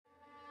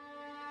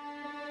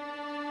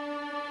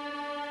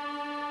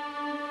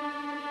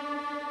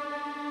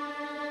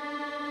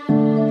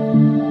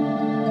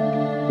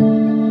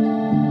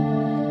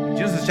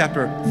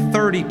chapter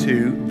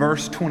 32,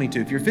 verse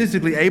 22. If you're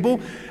physically able,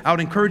 I would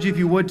encourage you, if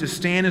you would, to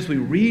stand as we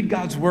read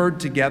God's word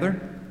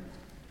together.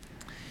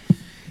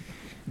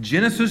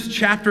 Genesis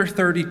chapter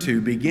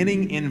 32,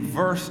 beginning in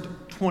verse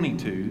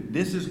 22,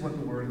 this is what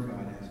the word of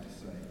God has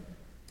to say.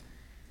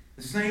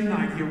 The same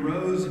night he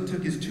arose and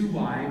took his 2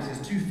 wives,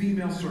 his 2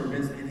 female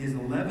servants, and his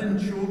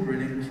 11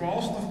 children, and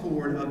crossed the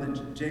ford of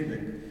the Jabbok.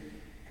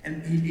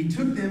 And he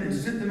took them and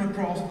sent them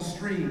across the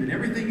stream, and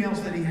everything else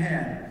that he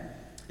had.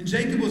 And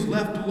Jacob was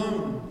left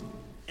alone,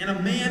 and a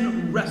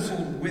man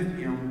wrestled with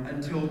him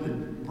until the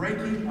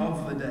breaking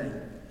of the day.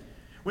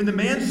 When the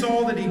man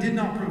saw that he did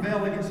not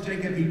prevail against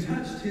Jacob, he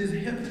touched his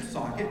hip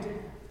socket,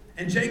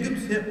 and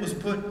Jacob's hip was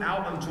put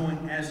out of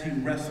joint as he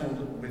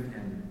wrestled with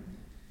him.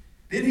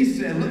 Then he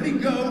said, "Let me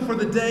go, for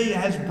the day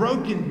has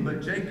broken."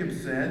 But Jacob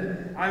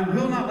said, "I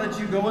will not let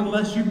you go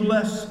unless you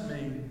bless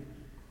me."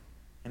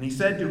 And he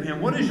said to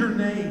him, "What is your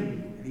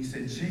name?" And he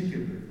said,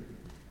 "Jacob."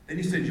 Then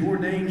he said, "Your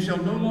name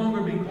shall no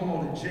longer be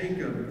called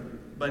Jacob,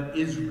 but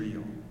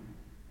Israel.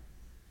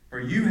 For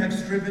you have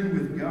striven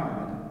with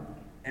God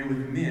and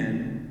with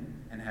men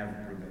and have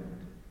prevailed."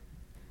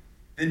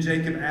 Then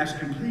Jacob asked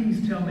him,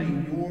 "Please tell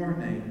me your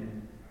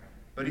name."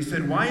 But he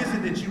said, "Why is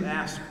it that you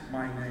ask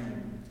my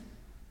name?"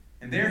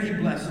 And there he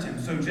blessed him.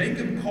 So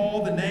Jacob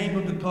called the name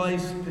of the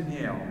place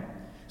Peniel,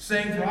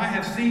 saying, "For I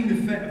have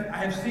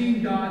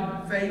seen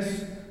God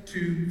face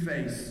to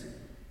face,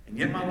 and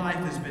yet my life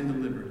has been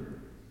delivered."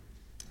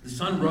 The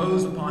sun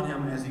rose upon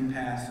him as he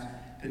passed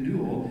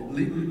Penuel,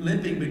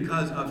 limping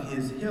because of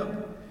his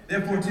hip.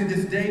 Therefore, to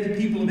this day, the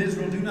people of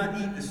Israel do not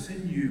eat the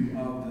sinew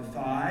of the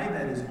thigh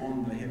that is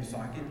on the hip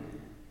socket,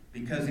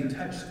 because he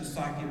touched the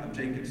socket of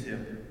Jacob's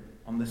hip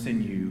on the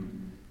sinew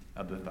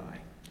of the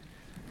thigh.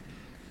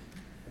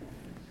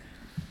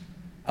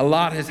 A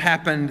lot has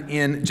happened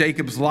in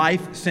Jacob's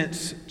life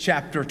since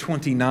chapter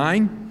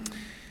 29.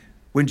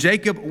 When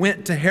Jacob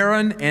went to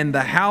Haran and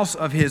the house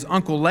of his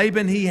uncle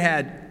Laban, he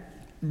had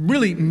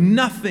really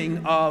nothing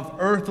of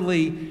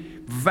earthly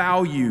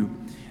value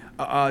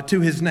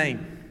to his name.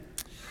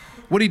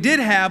 What he did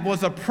have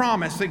was a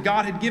promise that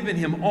God had given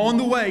him on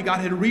the way. God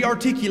had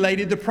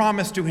re-articulated the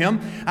promise to him,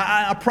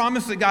 a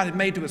promise that God had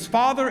made to his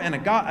father, and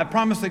a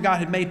promise that God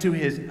had made to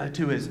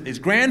his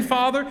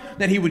grandfather,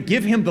 that he would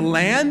give him the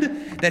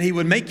land, that he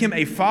would make him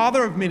a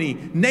father of many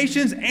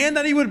nations, and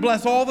that he would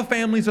bless all the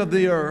families of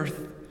the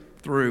earth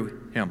through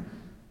him.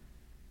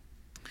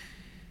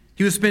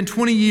 He would spend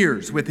 20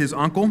 years with his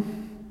uncle,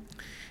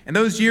 and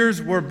those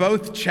years were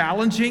both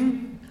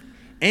challenging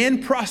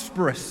and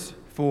prosperous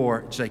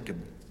for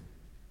Jacob.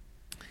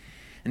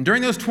 And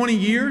during those 20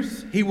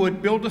 years, he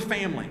would build a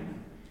family,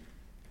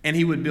 and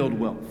he would build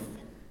wealth.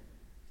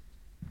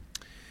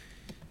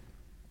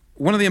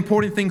 One of the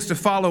important things to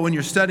follow when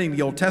you're studying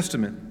the Old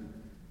Testament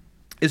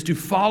is to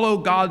follow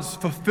God's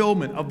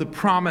fulfillment of the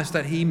promise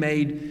that he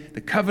made,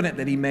 the covenant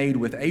that he made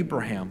with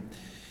Abraham.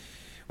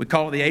 We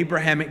call it the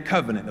Abrahamic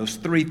covenant, those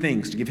 3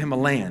 things: to give him a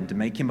land, to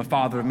make him a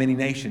father of many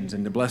nations,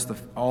 and to bless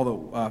all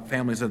the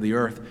families of the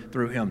earth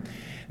through him.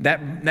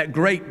 That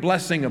great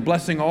blessing of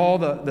blessing all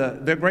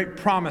the great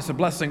promise of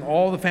blessing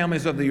all the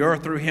families of the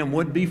earth through him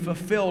would be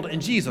fulfilled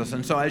in Jesus.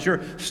 And so as you're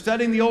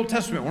studying the Old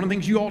Testament, one of the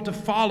things you ought to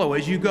follow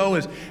as you go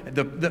is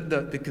the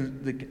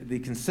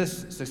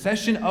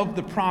succession of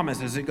the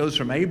promise as it goes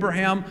from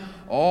Abraham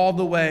all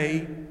the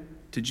way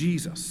to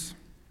Jesus.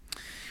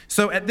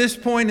 So at this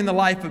point in the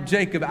life of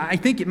Jacob, I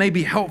think it may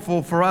be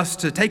helpful for us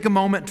to take a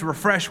moment to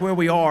refresh where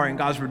we are in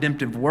God's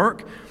redemptive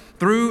work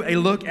through a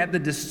look at the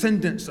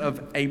descendants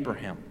of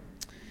Abraham.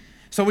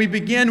 So we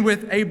begin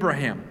with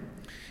Abraham.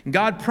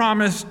 God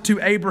promised to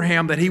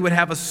Abraham that he would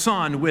have a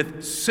son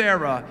with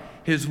Sarah,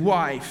 his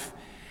wife.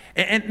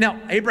 And now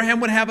Abraham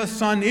would have a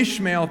son,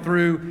 Ishmael,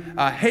 through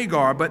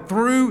Hagar, but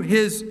through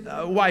his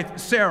wife,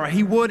 Sarah,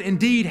 he would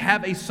indeed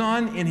have a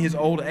son in his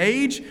old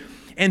age.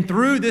 And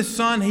through this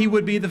son, he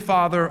would be the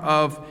father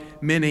of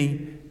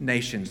many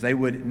nations. They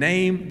would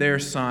name their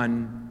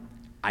son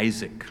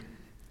Isaac.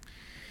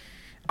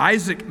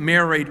 Isaac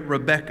married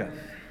Rebekah.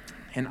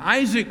 And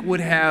Isaac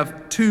would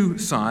have 2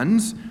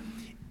 sons,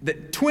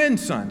 twin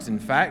sons, in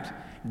fact,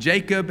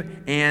 Jacob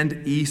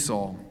and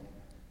Esau.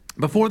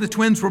 Before the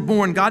twins were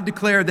born, God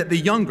declared that the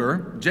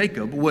younger,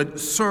 Jacob, would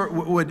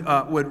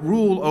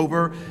rule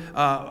over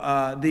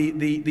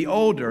the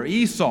older,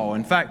 Esau.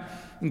 In fact,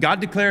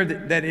 God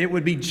declared that it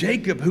would be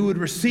Jacob who would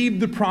receive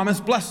the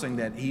promised blessing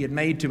that he had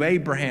made to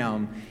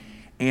Abraham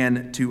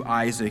and to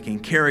Isaac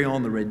and carry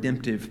on the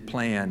redemptive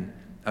plan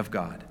of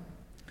God.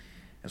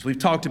 As we've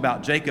talked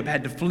about, Jacob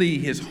had to flee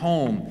his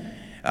home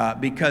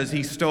because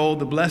he stole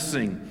the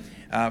blessing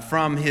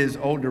from his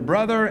older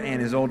brother,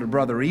 and his older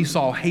brother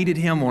Esau hated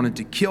him, wanted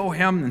to kill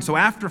him. And so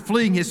after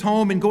fleeing his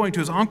home and going to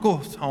his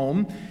uncle's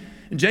home,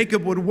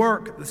 Jacob would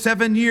work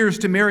 7 years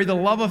to marry the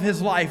love of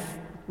his life,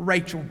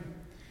 Rachel.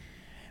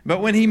 But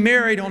when he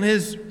married on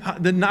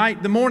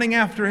the morning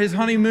after his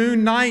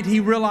honeymoon night, he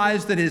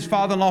realized that his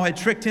father-in-law had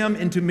tricked him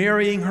into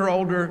marrying her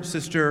older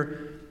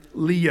sister,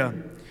 Leah.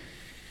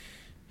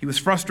 He was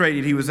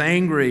frustrated, he was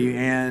angry,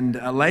 and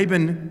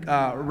Laban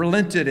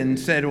relented and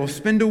said, well,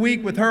 spend a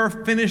week with her,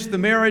 finish the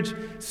marriage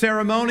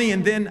ceremony,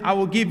 and then I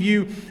will give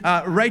you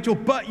Rachel,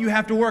 but you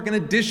have to work an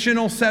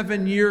additional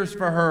 7 years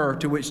for her,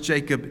 to which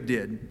Jacob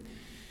did.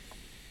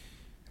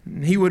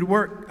 He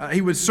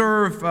would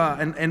serve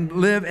and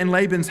live in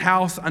Laban's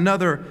house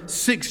another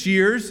 6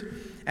 years.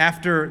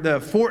 After the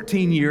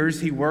 14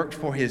 years, he worked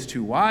for his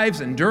 2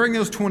 wives, and during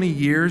those 20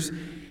 years,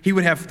 he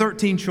would have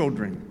 13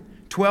 children,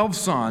 12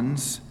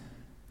 sons,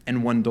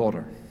 and 1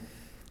 daughter.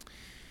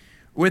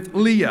 With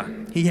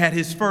Leah, he had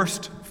his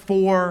first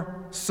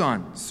 4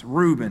 sons,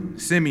 Reuben,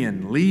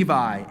 Simeon,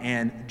 Levi,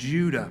 and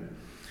Judah.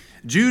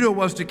 Judah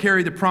was to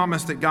carry the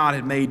promise that God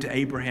had made to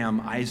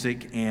Abraham,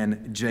 Isaac,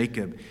 and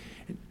Jacob.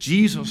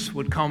 Jesus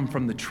would come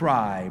from the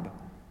tribe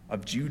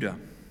of Judah.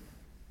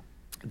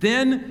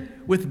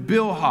 Then with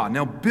Bilhah.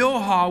 Now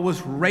Bilhah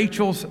was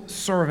Rachel's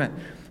servant.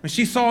 When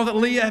she saw that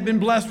Leah had been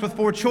blessed with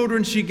 4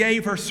 children, she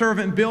gave her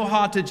servant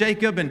Bilhah to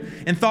Jacob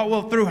and thought,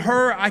 well, through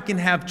her I can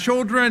have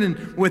children.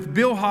 And with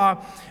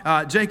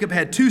Bilhah, Jacob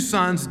had 2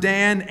 sons,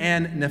 Dan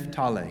and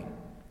Naphtali.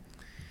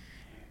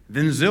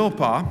 Then with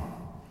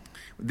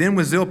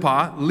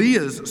Zilpah,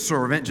 Leah's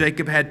servant,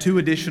 Jacob had 2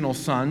 additional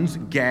sons,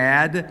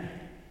 Gad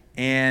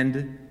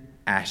and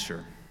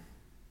Asher.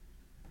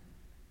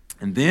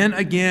 And then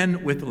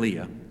again with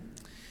Leah,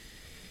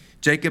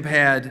 Jacob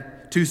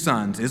had 2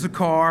 sons,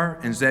 Issachar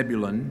and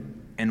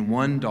Zebulun, and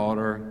 1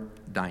 daughter,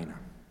 Dinah.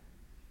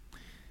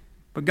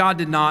 But God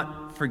did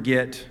not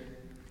forget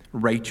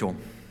Rachel.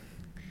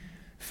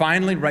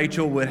 Finally,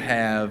 Rachel would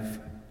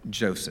have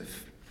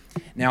Joseph.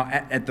 Now,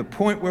 at the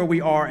point where we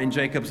are in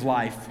Jacob's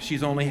life,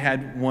 she's only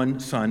had 1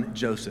 son,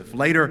 Joseph.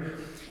 Later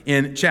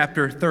in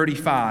chapter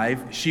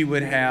 35, she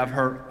would have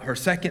her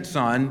second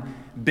son,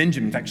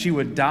 Benjamin. In fact, she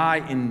would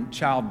die in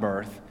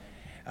childbirth,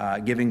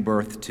 giving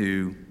birth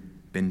to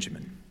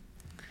Benjamin.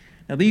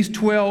 Now, these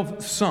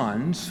 12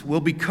 sons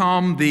will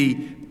become the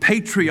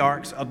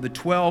patriarchs of the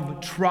 12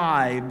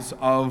 tribes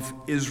of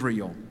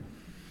Israel.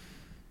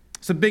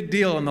 It's a big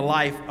deal in the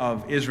life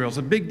of Israel. It's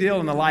a big deal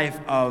in the life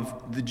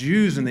of the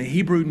Jews and the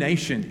Hebrew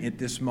nation at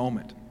this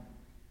moment.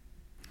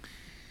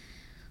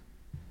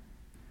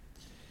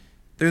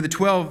 Through the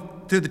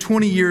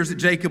 20 years that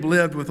Jacob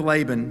lived with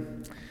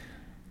Laban,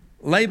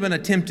 Laban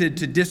attempted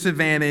to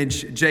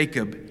disadvantage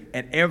Jacob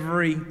at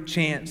every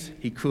chance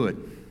he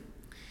could.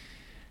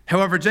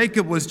 However,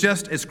 Jacob was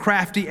just as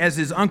crafty as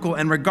his uncle,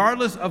 and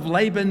regardless of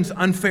Laban's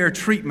unfair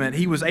treatment,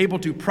 he was able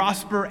to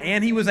prosper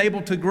and he was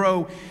able to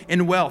grow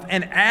in wealth.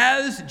 And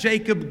as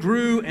Jacob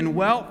grew in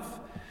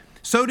wealth,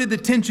 so did the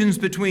tensions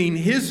between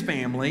his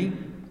family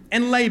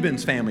and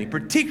Laban's family,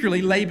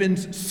 particularly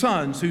Laban's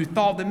sons, who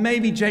thought that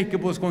maybe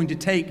Jacob was going to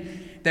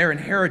take their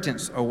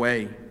inheritance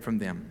away from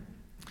them.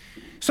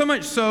 So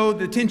much so,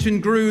 the tension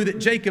grew that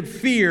Jacob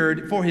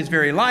feared for his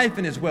very life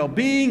and his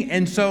well-being,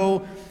 and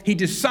so he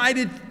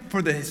decided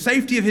for the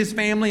safety of his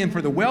family and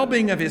for the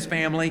well-being of his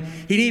family,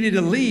 he needed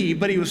to leave,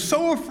 but he was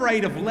so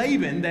afraid of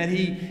Laban that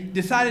he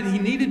decided he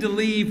needed to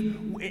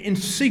leave in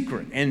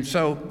secret. And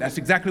so that's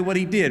exactly what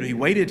he did. He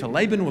waited till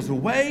Laban was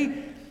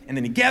away, and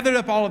then he gathered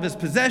up all of his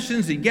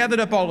possessions, he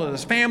gathered up all of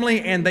his family,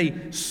 and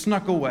they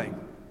snuck away.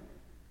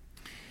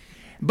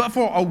 But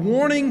for a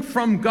warning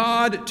from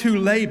God to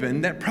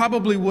Laban, that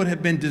probably would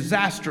have been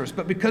disastrous.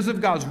 But because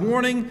of God's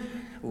warning,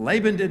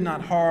 Laban did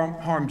not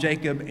harm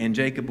Jacob, and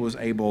Jacob was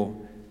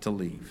able to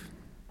leave.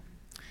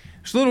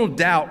 There's little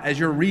doubt as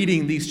you're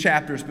reading these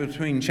chapters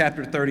between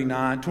chapter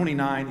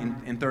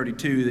 29 and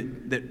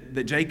 32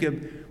 that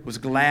Jacob was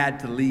glad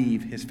to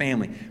leave his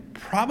family.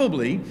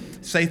 Probably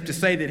safe to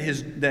say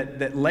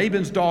that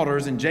Laban's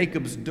daughters and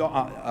Jacob's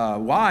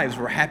wives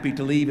were happy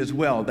to leave as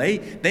well. They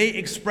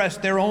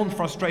expressed their own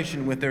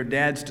frustration with their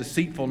dad's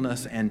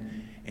deceitfulness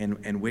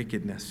and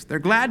wickedness. They're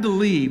glad to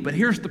leave, but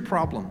here's the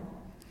problem.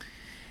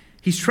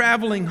 He's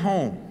traveling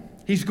home.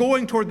 He's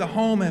going toward the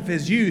home of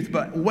his youth,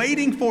 but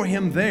waiting for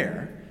him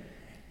there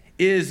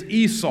is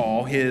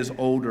Esau, his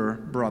older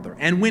brother.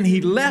 And when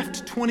he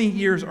left 20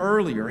 years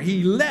earlier,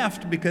 he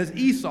left because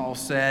Esau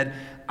said,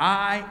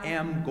 I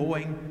am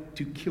going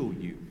to kill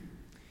you.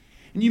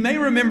 And you may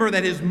remember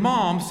that his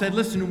mom said,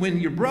 listen, when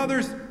your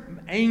brother's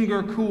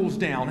anger cools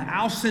down,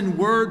 I'll send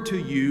word to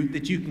you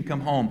that you can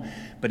come home.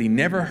 But he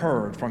never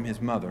heard from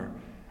his mother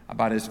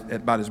about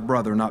his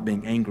brother not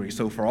being angry.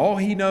 So for all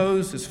he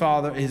knows, his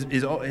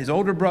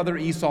older brother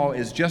Esau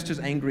is just as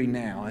angry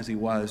now as he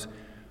was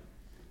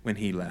when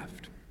he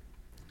left.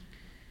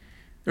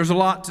 There's a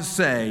lot to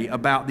say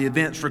about the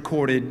events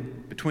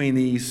recorded between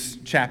these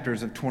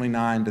chapters of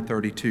 29 to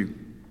 32.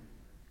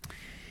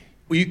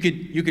 Well,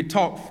 you could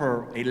talk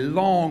for a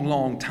long,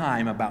 long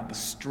time about the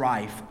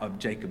strife of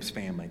Jacob's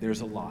family.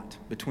 There's a lot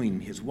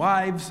between his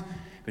wives,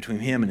 between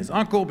him and his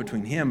uncle,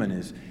 between him and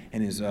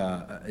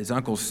his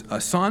uncle's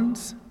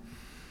sons.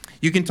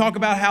 You can talk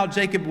about how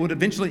Jacob would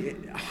eventually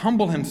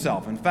humble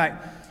himself. In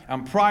fact,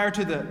 Prior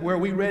to where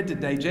we read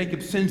today,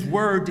 Jacob sends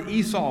word to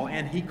Esau,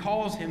 and he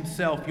calls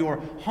himself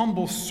your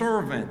humble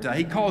servant.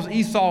 He calls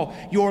Esau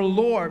your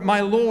Lord,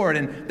 my Lord.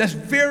 And that's a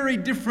very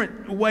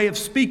different way of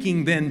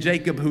speaking than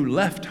Jacob, who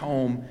left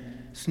home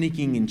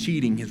sneaking and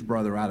cheating his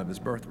brother out of his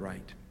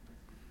birthright.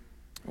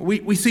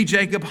 We see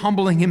Jacob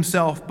humbling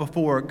himself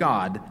before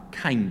God,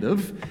 kind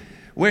of,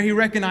 where he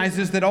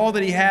recognizes that all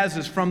that he has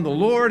is from the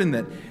Lord and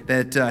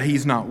that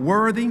he's not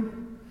worthy.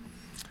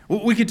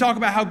 We could talk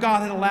about how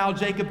God had allowed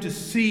Jacob to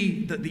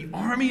see the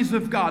armies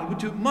of God,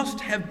 which must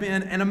have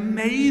been an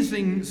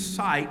amazing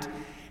sight.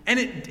 And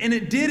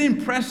it did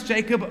impress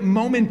Jacob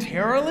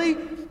momentarily,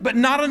 but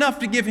not enough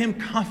to give him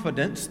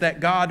confidence that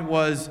God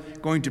was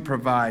going to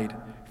provide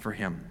for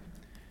him.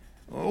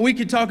 We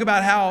could talk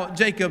about how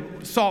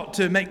Jacob sought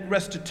to make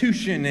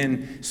restitution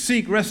and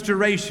seek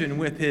restoration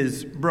with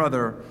his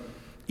brother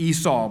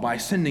Esau by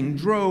sending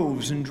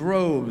droves and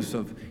droves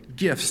of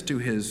gifts to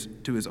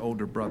his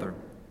older brother.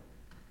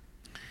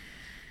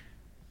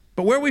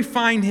 But where we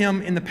find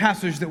him in the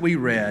passage that we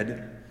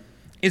read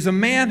is a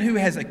man who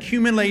has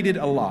accumulated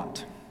a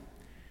lot,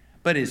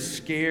 but is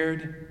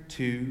scared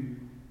to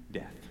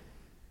death.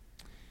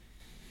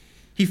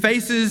 He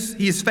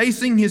is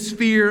facing his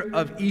fear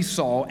of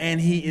Esau, and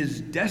he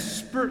is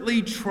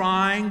desperately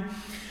trying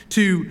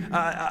to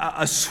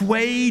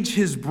assuage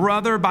his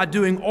brother by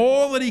doing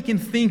all that he can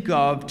think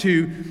of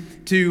to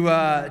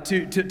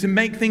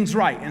make things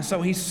right. And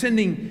so he's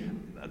sending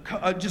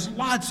just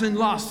lots and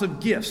lots of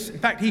gifts. In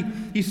fact,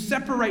 he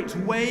separates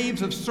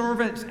waves of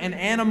servants and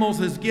animals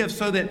as gifts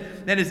so that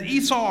as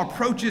Esau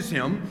approaches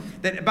him,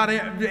 that about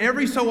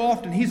every so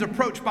often he's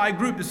approached by a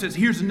group that says,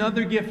 here's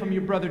another gift from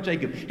your brother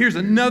Jacob. Here's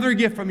another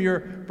gift from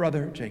your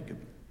brother Jacob.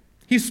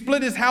 He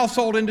split his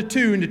household into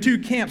two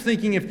camps,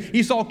 thinking if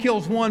Esau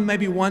kills one,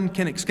 maybe one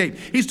can escape.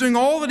 He's doing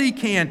all that he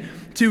can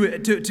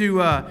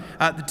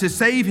to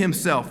save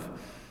himself.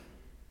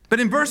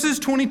 But in verses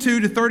 22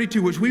 to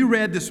 32, which we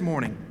read this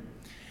morning,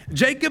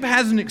 Jacob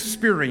has an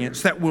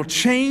experience that will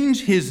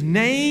change his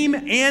name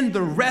and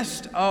the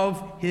rest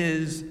of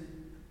his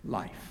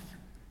life.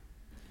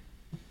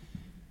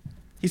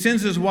 He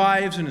sends his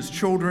wives and his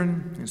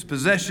children, his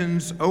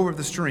possessions over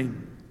the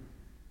stream,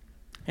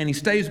 and he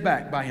stays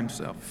back by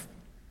himself.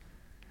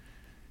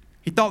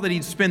 He thought that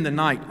he'd spend the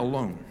night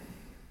alone,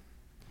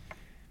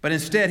 but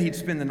instead he'd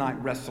spend the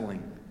night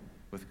wrestling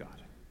with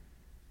God.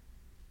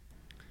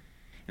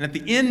 And at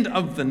the end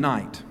of the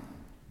night,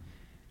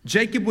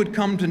 Jacob would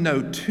come to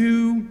know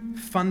two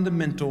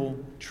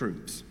fundamental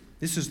truths.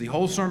 This is the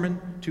whole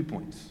sermon, 2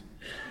 points.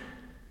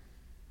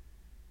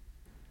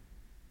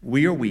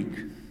 We are weak,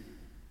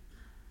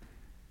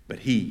 but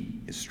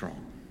he is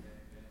strong.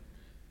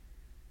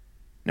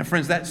 Now,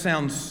 friends, that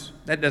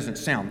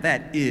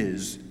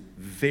is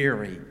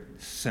very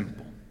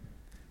simple.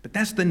 But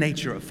that's the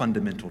nature of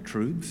fundamental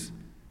truths.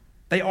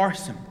 They are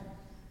simple.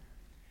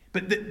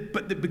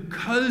 But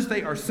because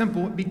they are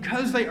simple,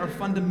 because they are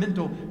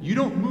fundamental, you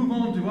don't move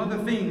on to other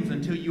things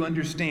until you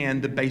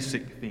understand the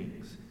basic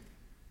things.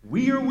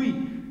 We are weak,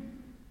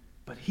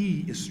 but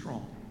he is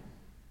strong.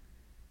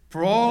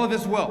 For all of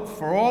his wealth,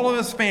 for all of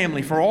his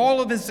family, for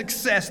all of his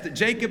success that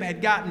Jacob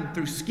had gotten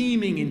through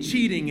scheming and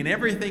cheating and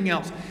everything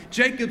else,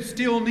 Jacob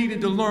still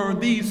needed to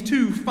learn these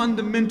two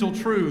fundamental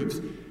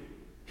truths.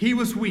 He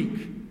was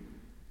weak.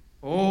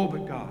 Oh,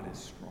 but God is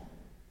strong.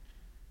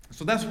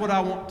 So that's what I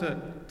want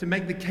to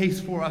make the case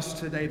for us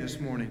today, this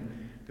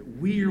morning, that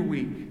we are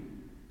weak,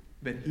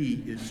 but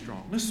he is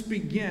strong. Let's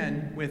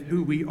begin with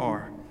who we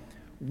are.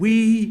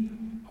 We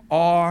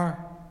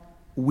are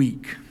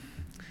weak.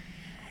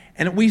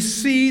 And we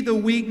see the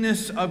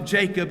weakness of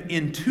Jacob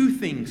in two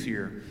things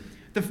here.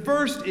 The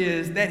first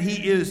is that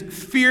he is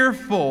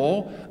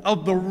fearful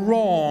of the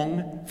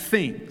wrong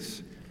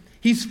things.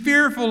 He's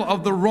fearful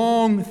of the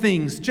wrong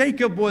things.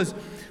 Jacob was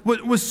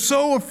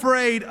so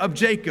afraid of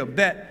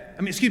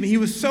he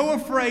was so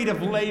afraid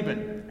of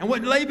Laban and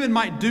what Laban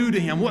might do to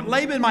him, what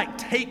Laban might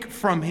take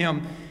from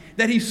him,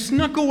 that he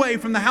snuck away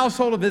from the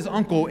household of his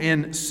uncle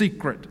in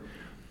secret.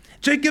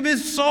 Jacob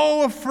is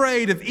so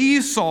afraid of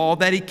Esau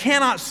that he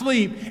cannot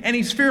sleep, and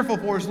he's fearful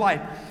for his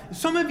life.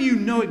 Some of you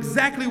know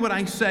exactly what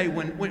I say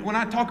when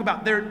I talk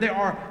about there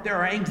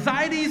are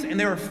anxieties and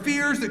there are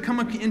fears that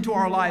come into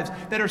our lives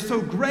that are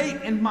so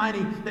great and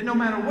mighty that no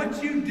matter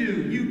what you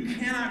do, you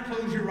cannot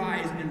close your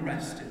eyes and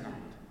rest at night.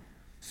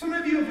 Some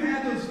of you have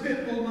had those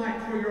fitful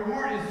nights where your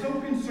heart is so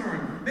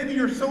concerned. Maybe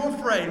you're so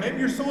afraid. Maybe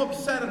you're so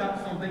upset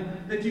about something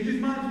that you just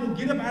might as well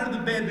get up out of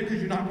the bed because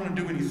you're not going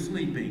to do any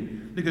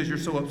sleeping because you're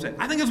so upset.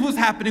 I think that's what's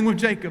happening with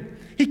Jacob.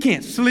 He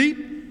can't sleep.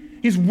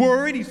 He's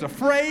worried. He's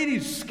afraid.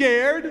 He's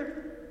scared.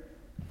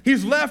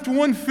 He's left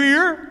one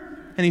fear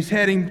and he's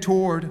heading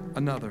toward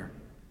another.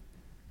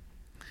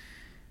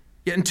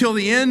 Yet until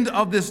the end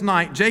of this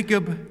night,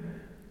 Jacob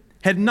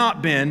had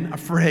not been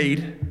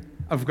afraid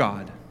of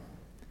God.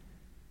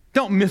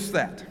 Don't miss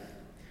that.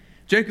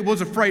 Jacob was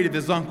afraid of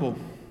his uncle.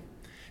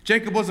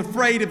 Jacob was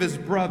afraid of his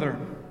brother.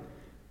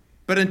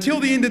 But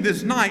until the end of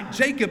this night,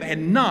 Jacob had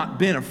not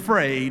been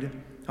afraid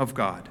of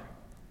God.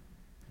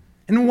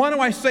 And why do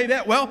I say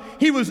that? Well,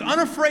 he was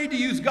unafraid to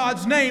use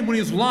God's name when he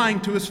was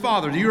lying to his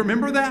father. Do you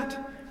remember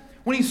that?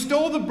 When he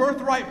stole the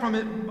birthright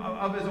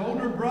of his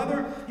older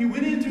brother, he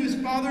went into his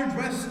father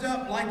dressed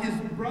up like his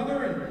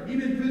brother and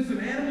even put some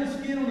animal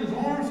skin on his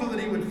arm so that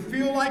he would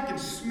feel like and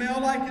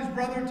smell like his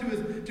brother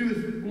to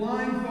his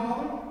blind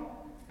father.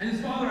 And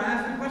his father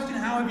asked the question,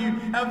 how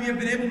have you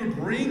been able to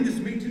bring this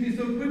meat to me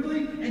so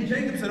quickly? And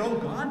Jacob said, oh,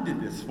 God did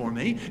this for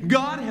me.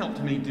 God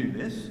helped me do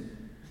this.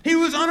 He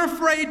was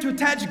unafraid to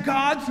attach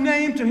God's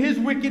name to his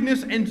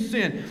wickedness and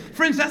sin.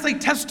 Friends, that's a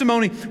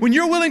testimony. When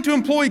you're willing to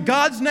employ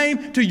God's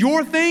name to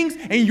your things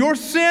and your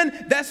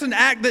sin, that's an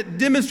act that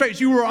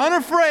demonstrates you are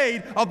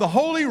unafraid of the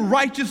holy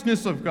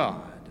righteousness of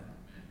God.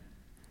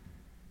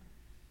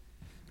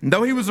 And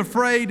though he was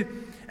afraid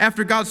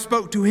after God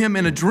spoke to him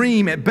in a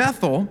dream at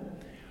Bethel,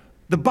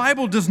 the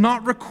Bible does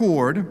not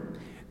record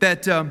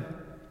that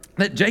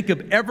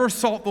Jacob ever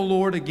sought the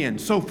Lord again.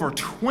 So for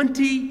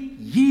 20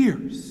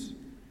 years,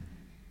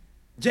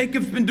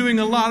 Jacob's been doing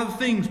a lot of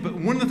things, but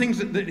one of the things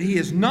that he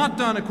has not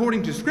done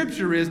according to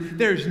Scripture is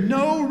there's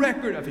no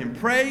record of him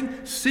praying,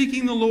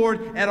 seeking the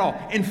Lord at all.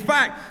 In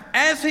fact,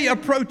 as he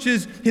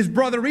approaches his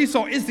brother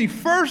Esau, it's the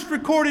first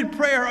recorded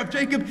prayer of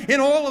Jacob in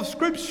all of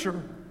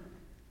Scripture.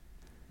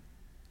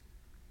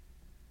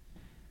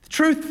 The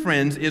truth,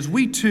 friends, is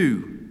we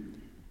too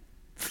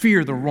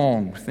fear the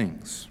wrong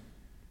things.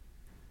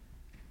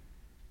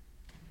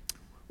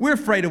 We're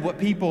afraid of what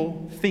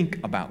people think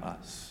about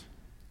us.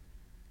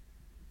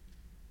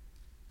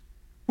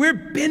 We're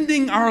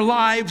bending our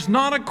lives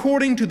not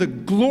according to the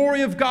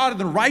glory of God and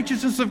the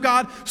righteousness of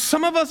God.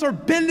 Some of us are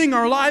bending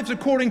our lives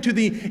according to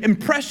the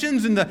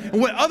impressions and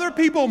what other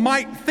people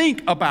might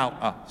think about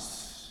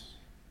us.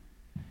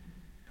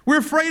 We're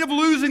afraid of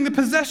losing the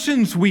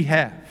possessions we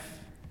have.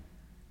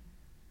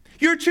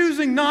 You're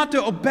choosing not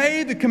to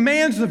obey the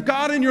commands of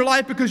God in your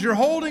life because you're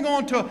holding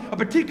on to a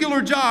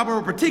particular job or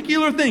a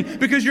particular thing,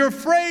 because you're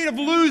afraid of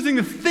losing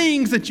the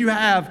things that you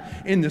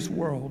have in this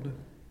world.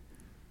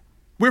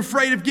 We're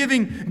afraid of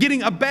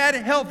getting a bad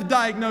health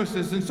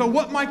diagnosis. And so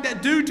what might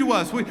that do to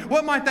us?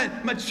 What might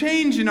that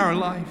change in our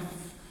life?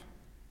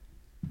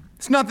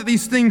 It's not that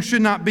these things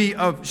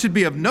should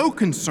be of no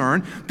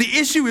concern. The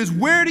issue is,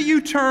 where do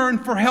you turn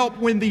for help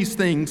when these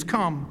things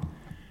come?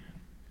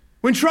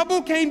 When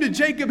trouble came to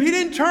Jacob, he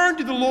didn't turn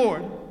to the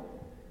Lord.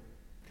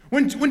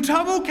 When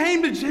trouble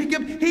came to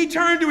Jacob, he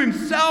turned to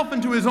himself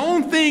and to his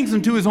own things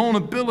and to his own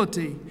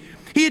ability.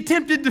 He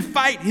attempted to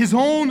fight his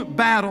own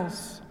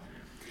battles.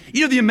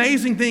 You know, the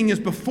amazing thing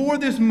is, before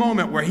this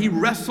moment where he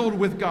wrestled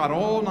with God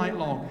all night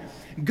long,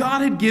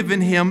 God had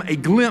given him a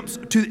glimpse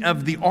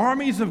of the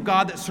armies of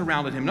God that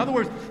surrounded him. In other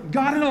words,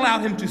 God had allowed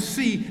him to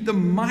see the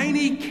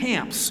mighty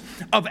camps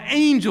of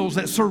angels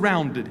that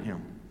surrounded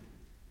him.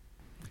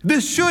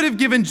 This should have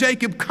given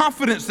Jacob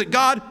confidence that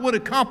God would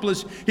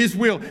accomplish his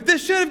will.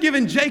 This should have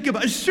given Jacob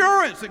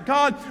assurance that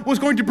God was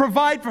going to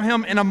provide for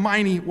him in a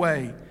mighty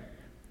way.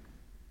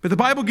 But the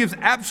Bible gives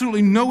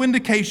absolutely no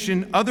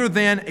indication other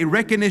than a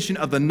recognition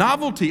of the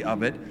novelty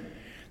of it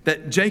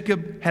that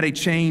Jacob had a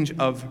change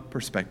of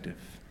perspective.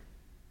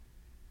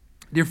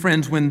 Dear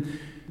friends, when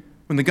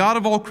the God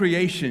of all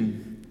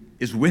creation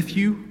is with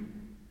you,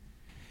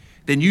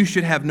 then you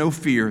should have no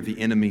fear of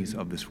the enemies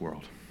of this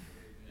world.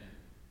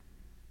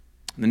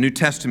 In the New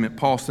Testament,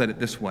 Paul said it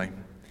this way.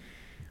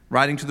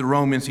 Writing to the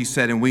Romans, he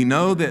said, "And we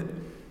know that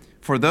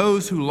for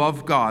those who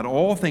love God,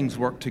 all things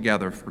work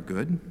together for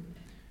good.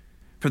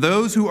 For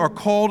those who are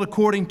called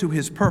according to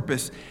his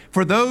purpose,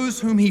 for those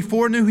whom he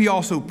foreknew, he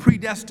also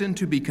predestined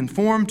to be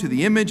conformed to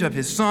the image of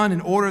his Son, in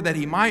order that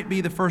he might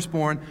be the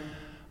firstborn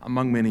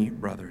among many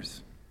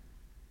brothers.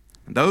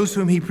 And those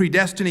whom he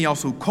predestined, he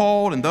also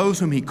called, and those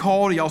whom he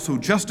called, he also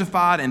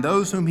justified, and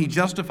those whom he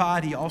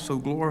justified, he also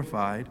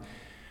glorified.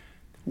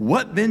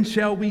 What then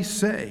shall we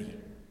say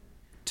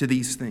to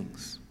these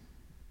things?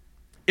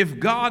 If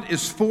God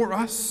is for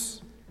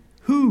us,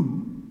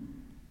 who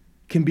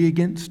can be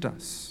against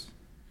us?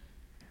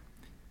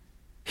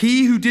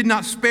 He who did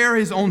not spare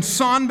his own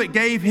Son, but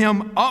gave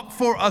him up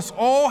for us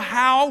all,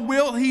 how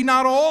will he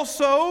not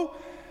also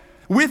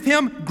with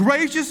him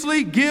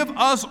graciously give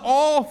us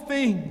all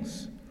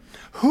things?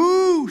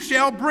 Who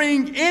shall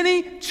bring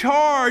any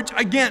charge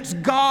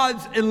against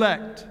God's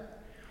elect?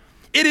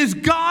 It is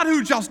God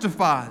who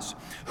justifies.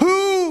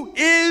 Who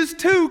is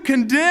to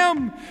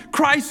condemn?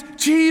 Christ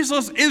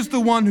Jesus is the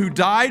one who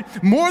died.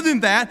 More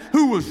than that,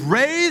 who was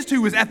raised,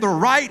 who is at the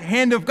right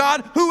hand of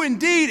God, who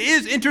indeed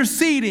is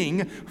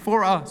interceding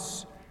for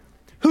us.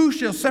 Who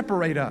shall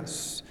separate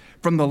us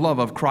from the love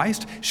of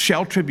Christ?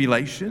 Shall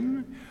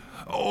tribulation,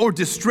 or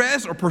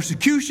distress, or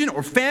persecution,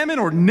 or famine,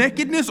 or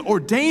nakedness, or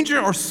danger,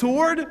 or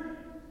sword?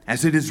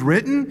 As it is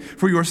written,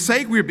 for your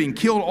sake we are being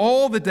killed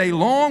all the day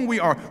long. We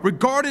are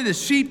regarded as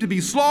sheep to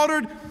be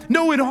slaughtered.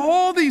 No, in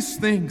all these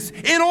things,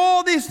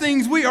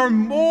 we are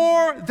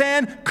more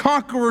than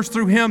conquerors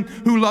through him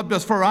who loved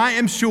us. For I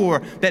am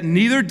sure that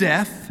neither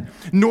death,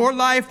 nor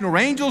life, nor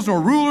angels, nor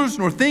rulers,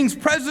 nor things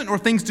present, nor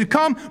things to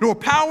come, nor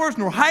powers,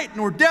 nor height,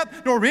 nor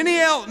depth, nor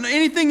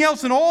anything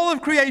else in all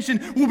of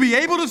creation will be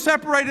able to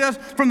separate us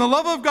from the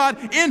love of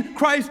God in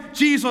Christ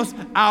Jesus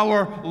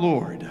our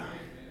Lord.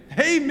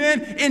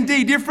 Amen.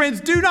 Indeed, dear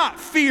friends, do not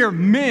fear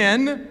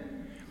men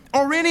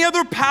or any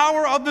other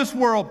power of this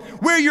world.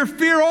 Where your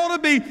fear ought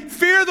to be,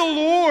 fear the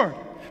Lord,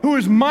 who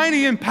is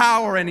mighty in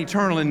power and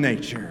eternal in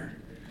nature.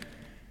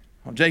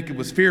 Well, Jacob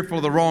was fearful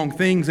of the wrong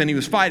things and he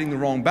was fighting the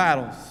wrong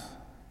battles.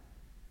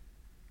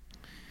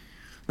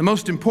 The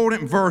most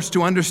important verse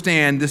to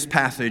understand this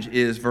passage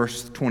is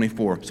verse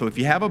 24. So if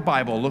you have a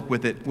Bible, look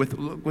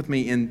with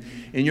me in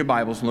your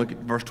Bibles and look at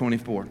verse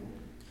 24.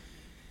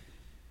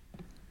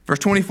 Verse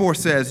 24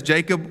 says,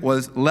 Jacob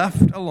was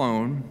left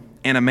alone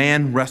and a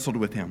man wrestled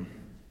with him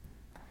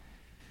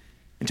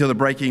until the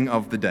breaking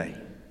of the day.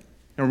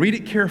 Now read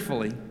it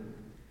carefully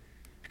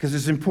because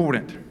it's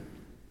important.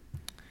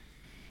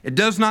 It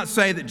does not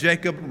say that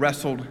Jacob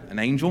wrestled an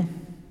angel.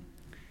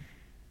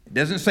 It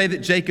doesn't say that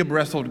Jacob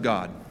wrestled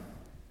God.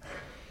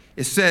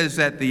 It says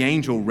that the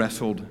angel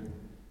wrestled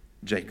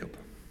Jacob.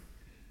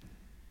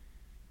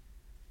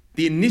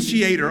 The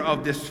initiator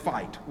of this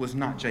fight was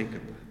not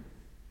Jacob.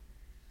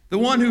 The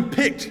one who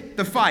picked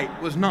the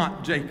fight was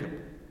not Jacob.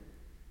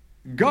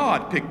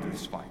 God picked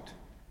this fight.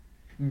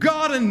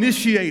 God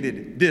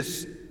initiated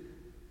this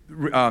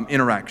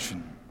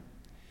interaction.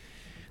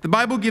 The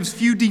Bible gives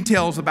few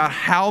details about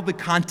how the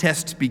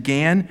contest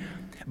began,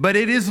 but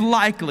it is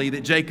likely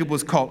that Jacob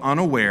was caught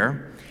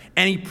unaware,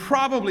 and he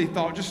probably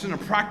thought, just in a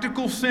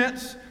practical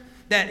sense,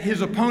 that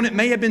his opponent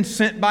may have been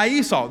sent by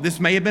Esau. This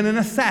may have been an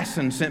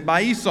assassin sent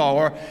by Esau,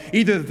 or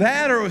either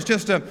that or it was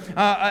just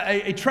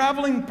a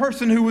traveling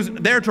person who was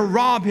there to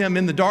rob him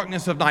in the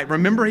darkness of night.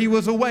 Remember, he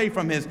was away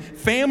from his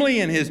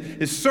family and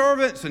his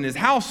servants and his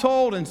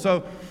household, and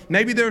so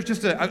maybe there's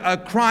just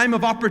a crime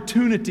of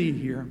opportunity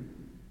here.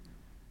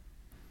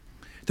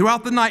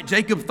 Throughout the night,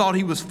 Jacob thought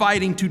he was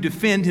fighting to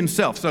defend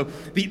himself. So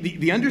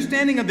the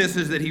understanding of this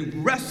is that he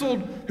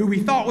wrestled who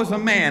he thought was a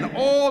man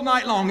all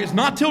night long. It's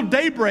not till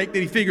daybreak that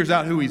he figures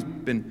out who he's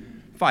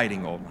been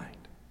fighting all night.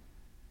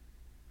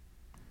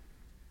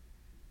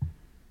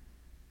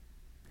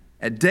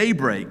 At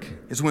daybreak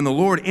is when the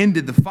Lord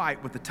ended the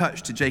fight with a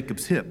touch to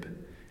Jacob's hip.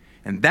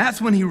 And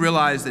that's when he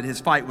realized that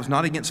his fight was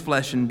not against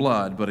flesh and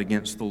blood, but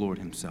against the Lord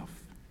himself.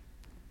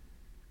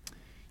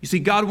 You see,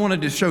 God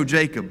wanted to show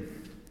Jacob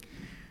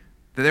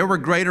that there were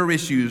greater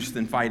issues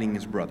than fighting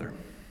his brother.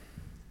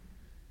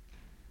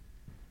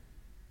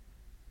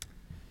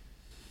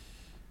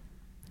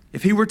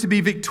 If he were to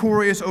be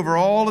victorious over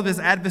all of his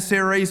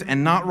adversaries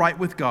and not right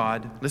with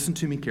God, listen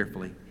to me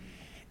carefully.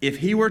 If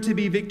he were to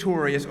be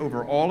victorious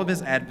over all of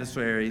his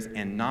adversaries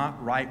and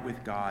not right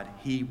with God,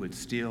 he would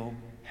still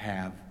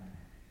have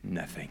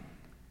nothing.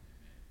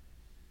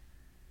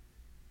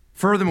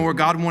 Furthermore,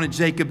 God wanted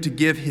Jacob to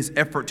give his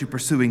effort to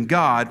pursuing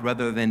God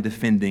rather than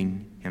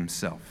defending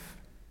himself.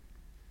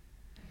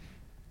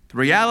 The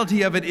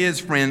reality of it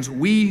is, friends,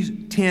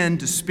 we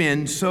tend to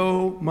spend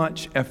so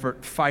much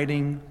effort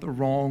fighting the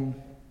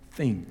wrong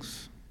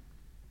things.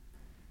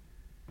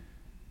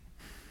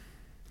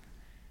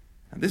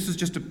 Now, this is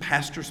just a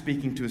pastor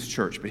speaking to his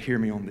church, but hear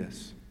me on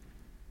this.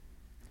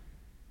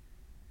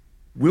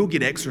 We'll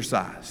get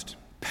exercised,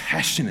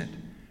 passionate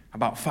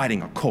about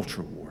fighting a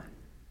culture war.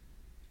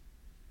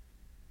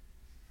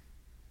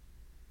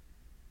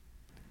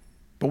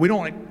 But we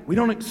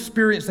don't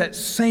experience that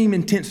same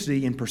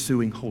intensity in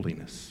pursuing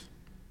holiness.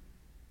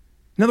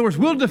 In other words,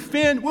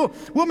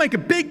 we'll make a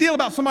big deal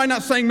about somebody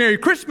not saying Merry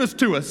Christmas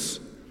to us,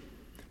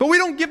 but we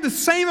don't give the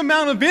same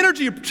amount of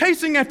energy of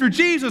chasing after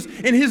Jesus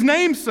in his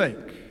namesake.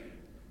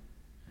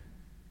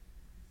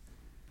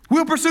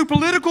 We'll pursue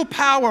political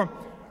power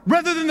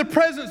rather than the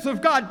presence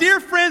of God. Dear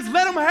friends,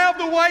 let them have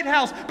the White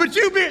House, but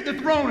you be at the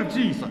throne of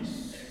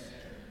Jesus.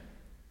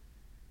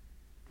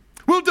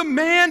 We'll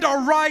demand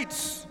our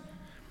rights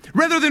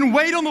rather than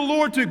wait on the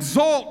Lord to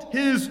exalt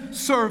his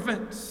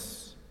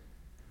servants.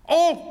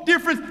 Oh, dear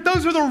friends,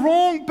 those are the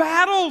wrong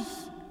battles.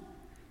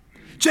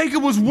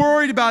 Jacob was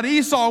worried about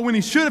Esau when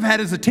he should have had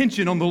his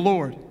attention on the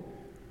Lord.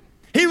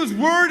 He was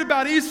worried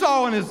about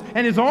Esau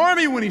and his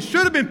army when he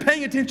should have been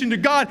paying attention to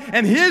God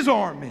and his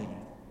army.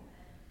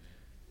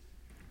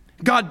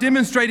 God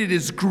demonstrated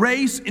his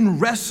grace in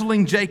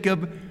wrestling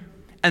Jacob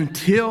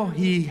until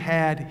he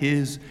had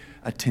his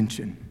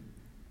attention.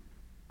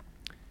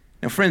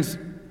 Now, friends,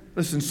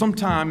 listen,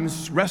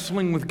 sometimes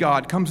wrestling with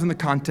God comes in the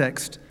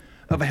context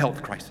of a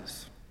health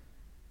crisis.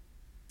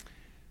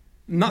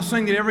 I'm not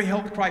saying that every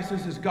health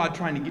crisis is God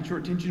trying to get your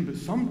attention, but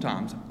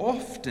sometimes,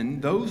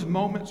 often, those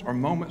moments are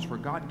moments where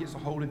God gets a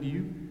hold of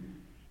you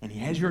and he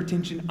has your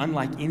attention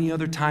unlike any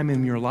other time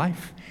in your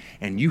life,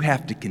 and you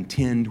have to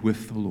contend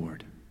with the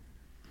Lord.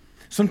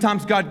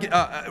 Sometimes God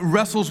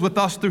wrestles with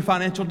us through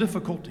financial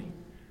difficulty,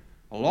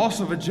 a loss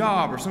of a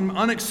job, or some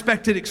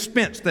unexpected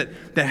expense that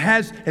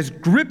has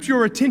gripped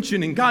your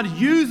attention, and God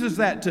uses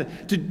that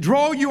to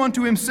draw you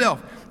unto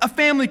himself. A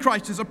family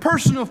crisis, a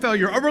personal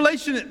failure, a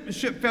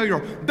relationship failure.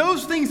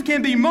 Those things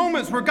can be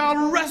moments where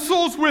God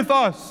wrestles with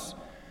us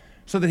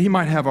so that he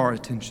might have our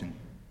attention.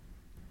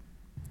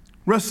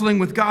 Wrestling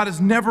with God is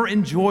never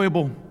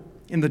enjoyable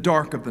in the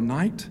dark of the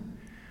night.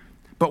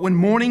 But when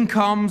morning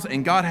comes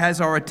and God has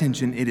our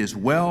attention, it is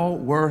well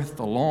worth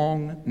the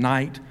long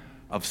night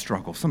of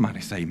struggle.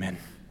 Somebody say amen.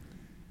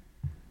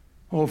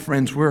 Oh,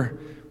 friends, we're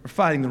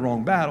fighting the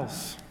wrong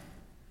battles.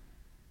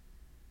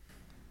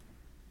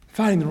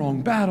 Fighting the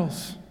wrong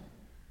battles.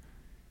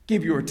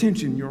 Give your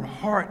attention, your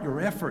heart, your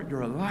effort,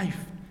 your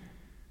life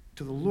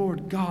to the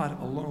Lord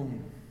God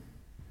alone.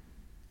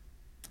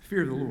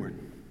 Fear the Lord.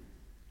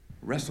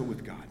 Wrestle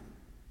with God.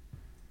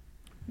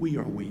 We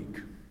are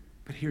weak,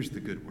 but here's the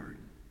good word.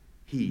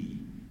 He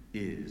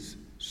is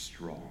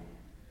strong.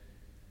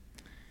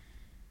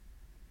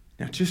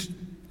 Now, just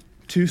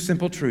two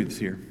simple truths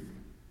here.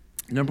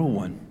 Number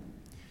one,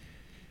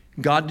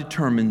 God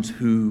determines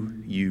who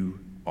you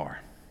are.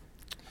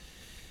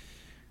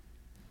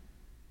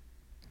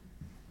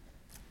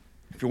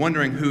 If you're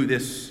wondering who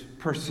this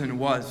person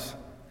was,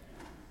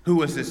 who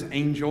was this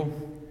angel,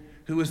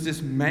 who was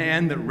this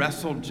man that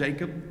wrestled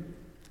Jacob,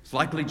 it's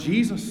likely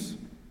Jesus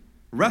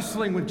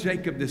wrestling with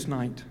Jacob this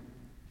night.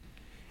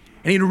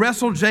 And he'd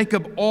wrestled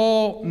Jacob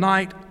all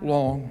night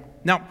long.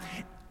 Now,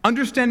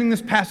 understanding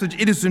this passage,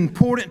 it is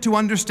important to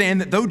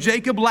understand that though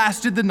Jacob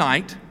lasted the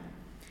night,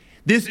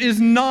 this is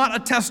not a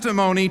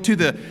testimony to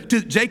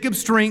Jacob's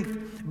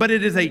strength, but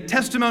it is a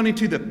testimony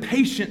to the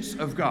patience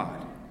of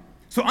God.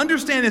 So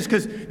understand this,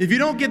 because if you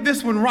don't get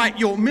this one right,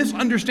 you'll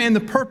misunderstand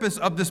the purpose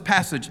of this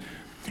passage.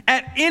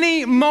 At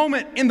any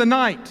moment in the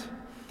night,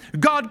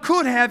 God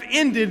could have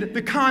ended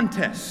the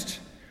contest.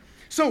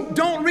 So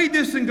don't read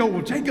this and go,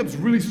 well, Jacob's a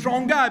really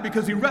strong guy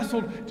because he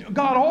wrestled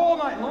God all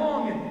night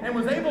long and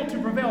was able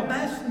to prevail.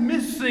 That's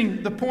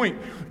missing the point.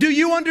 Do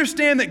you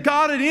understand that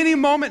God at any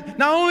moment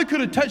not only could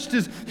have touched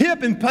his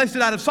hip and placed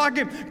it out of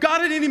socket,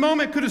 God at any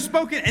moment could have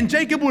spoken and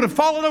Jacob would have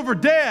fallen over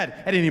dead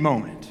at any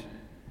moment.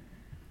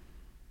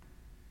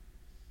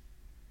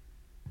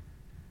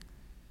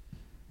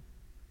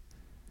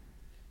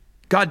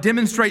 God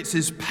demonstrates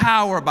his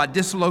power by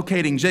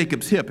dislocating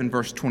Jacob's hip in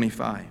verse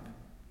 25.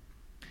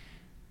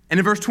 And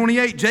in verse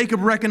 28,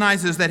 Jacob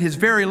recognizes that his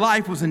very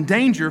life was in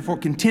danger for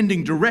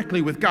contending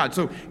directly with God.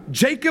 So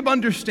Jacob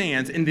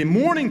understands in the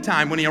morning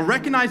time when he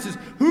recognizes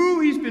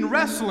who he's been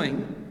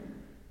wrestling,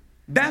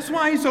 that's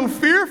why he's so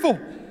fearful.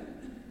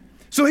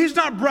 So he's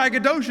not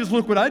braggadocious,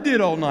 look what I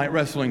did all night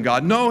wrestling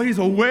God. No, he's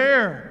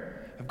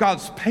aware of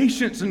God's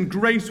patience and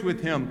grace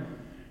with him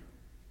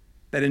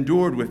that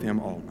endured with him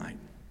all night.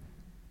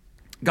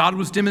 God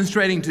was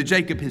demonstrating to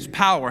Jacob his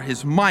power,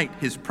 his might,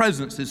 his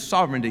presence, his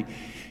sovereignty,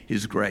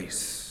 his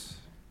grace.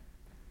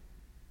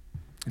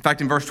 In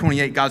fact, in verse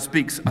 28, God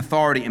speaks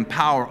authority and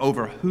power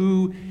over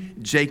who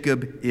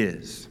Jacob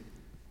is.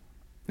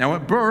 Now,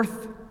 at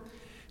birth,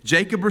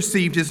 Jacob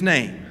received his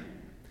name.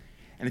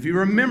 And if you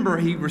remember,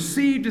 he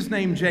received his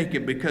name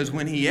Jacob because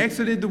when he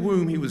exited the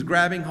womb, he was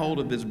grabbing hold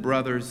of his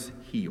brother's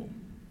heel.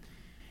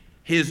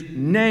 His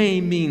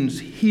name means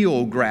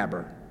heel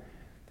grabber.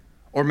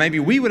 Or maybe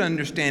we would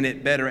understand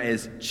it better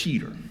as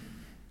cheater.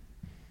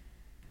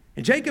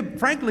 And Jacob,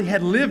 frankly,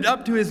 had lived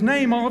up to his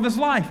name all of his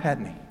life,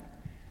 hadn't he?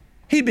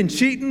 He'd been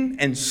cheating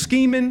and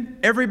scheming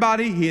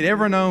everybody he had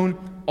ever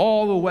known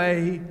all the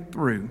way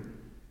through.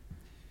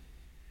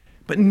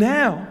 But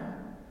now,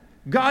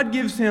 God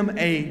gives him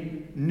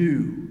a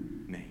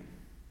new name.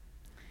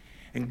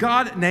 And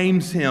God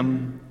names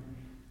him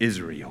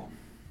Israel.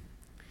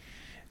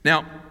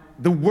 Now,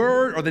 the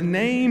word or the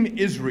name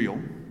Israel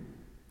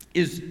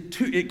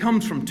it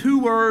comes from two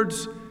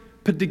words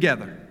put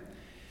together.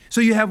 So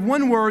you have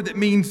one word that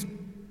means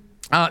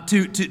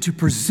to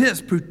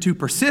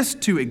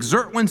persist, to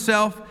exert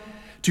oneself,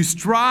 to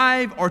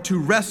strive, or to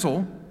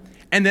wrestle,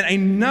 and then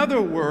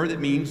another word that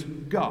means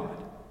God.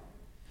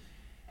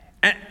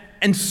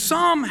 And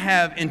some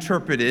have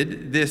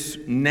interpreted this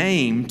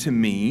name to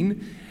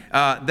mean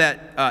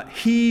that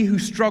he who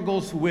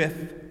struggles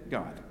with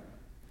God.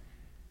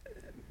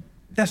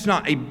 That's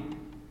not a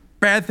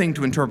bad thing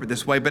to interpret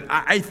this way, but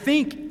I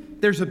think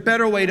there's a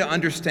better way to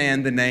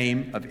understand the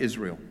name of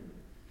Israel.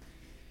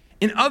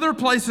 In other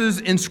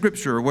places in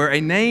Scripture where a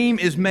name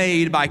is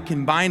made by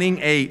combining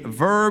a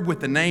verb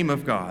with the name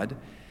of God,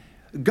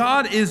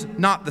 God is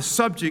not the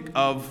subject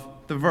of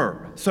the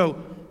verb.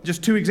 So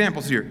just two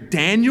examples here.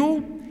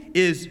 Daniel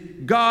is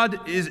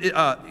God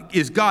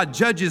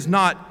judges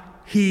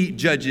not, he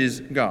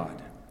judges God.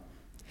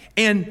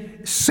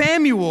 And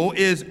Samuel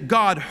is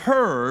God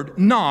heard,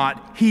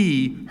 not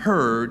he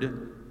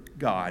heard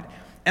God.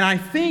 And I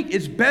think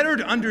it's better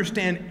to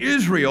understand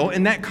Israel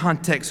in that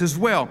context as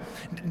well.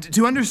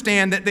 To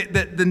understand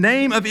that the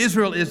name of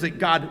Israel is that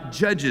God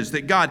judges,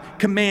 that God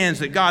commands,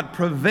 that God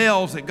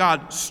prevails, that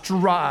God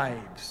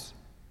strives.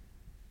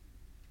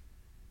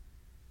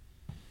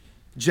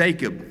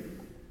 Jacob,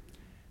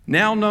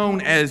 now known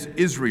as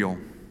Israel,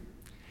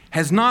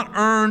 has not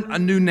earned a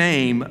new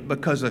name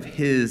because of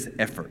his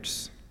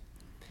efforts.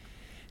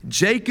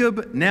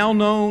 Jacob, now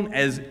known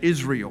as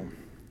Israel,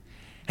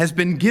 has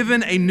been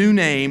given a new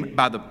name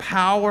by the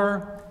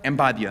power and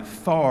by the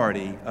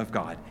authority of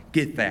God.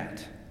 Get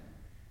that.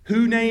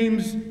 Who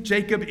names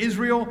Jacob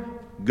Israel?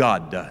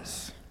 God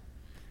does.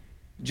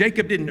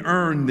 Jacob didn't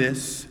earn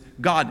this.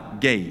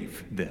 God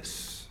gave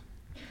this.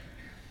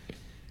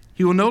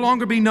 He will no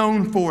longer be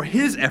known for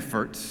his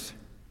efforts,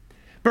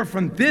 but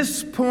from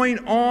this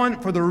point on,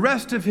 for the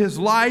rest of his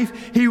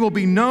life, he will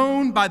be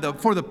known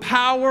for the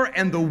power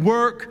and the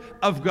work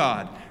of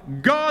God.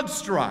 God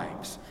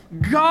strives.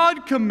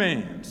 God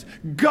commands.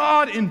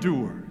 God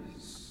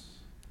endures.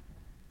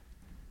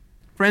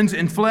 Friends,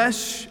 in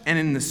flesh and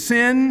in the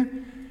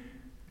sin,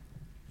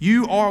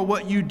 you are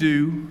what you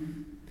do.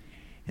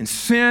 In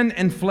sin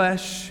and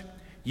flesh,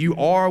 you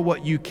are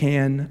what you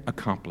can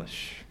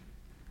accomplish.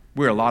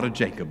 We're a lot of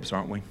Jacobs,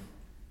 aren't we?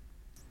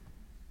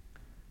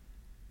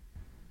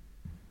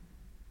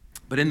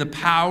 But in the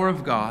power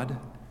of God,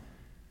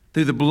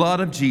 through the blood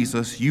of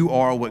Jesus, you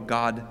are what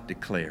God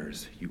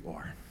declares you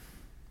are.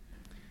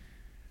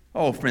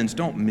 Oh, friends,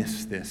 don't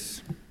miss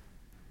this.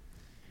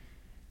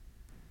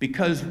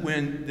 Because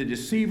when the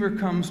deceiver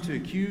comes to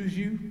accuse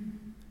you,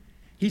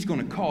 he's going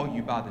to call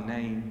you by the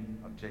name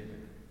of Jacob.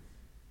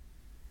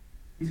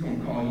 He's going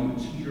to call you a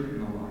cheater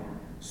and a liar,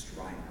 a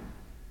striker.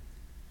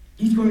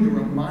 He's going to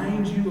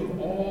remind you of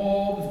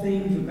all the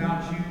things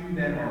about you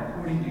that are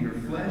according to your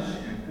flesh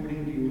and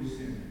according to your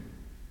sin.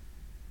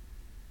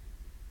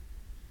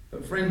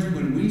 But friends,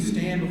 when we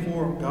stand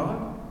before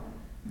God,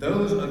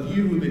 those of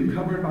you who have been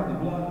covered by the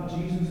blood of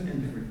Jesus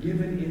and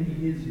forgiven in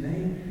his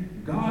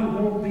name, God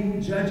won't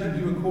be judging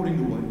you according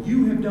to what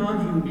you have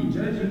done. He will be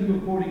judging you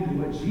according to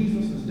what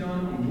Jesus has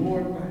done on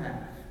your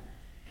behalf.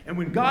 And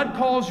when God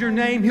calls your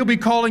name, he'll be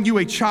calling you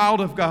a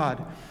child of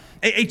God,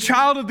 a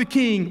child of the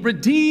King,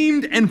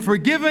 redeemed and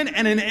forgiven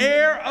and an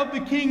heir of the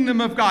kingdom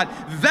of God.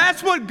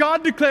 That's what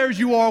God declares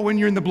you are when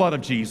you're in the blood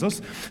of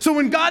Jesus. So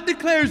when God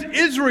declares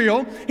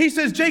Israel, he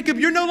says, Jacob,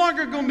 you're no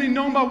longer going to be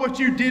known by what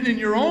you did in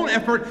your own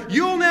effort.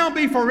 You'll now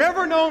be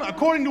forever known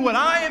according to what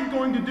I am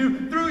going to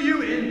do through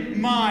you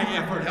in my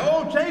effort.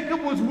 Oh,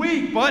 Jacob was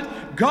weak,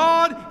 but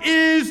God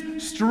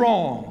is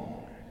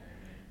strong.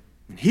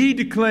 He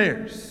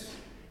declares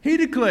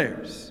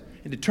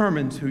and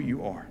determines who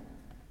you are.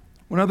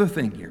 One other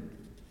thing here.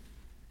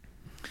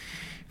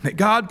 That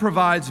God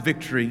provides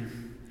victory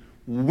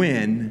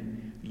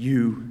when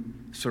you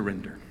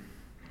surrender.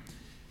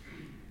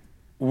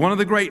 One of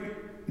the great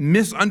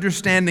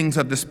misunderstandings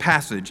of this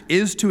passage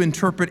is to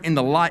interpret it in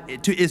the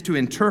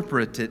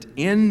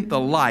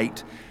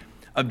light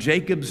of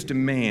Jacob's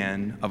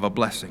demand of a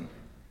blessing.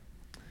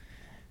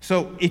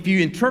 So if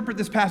you interpret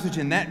this passage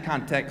in that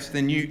context,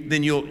 then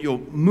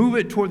you'll move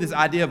it toward this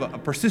idea of a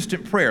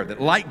persistent prayer,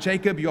 that like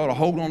Jacob, you ought to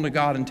hold on to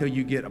God until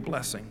you get a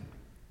blessing.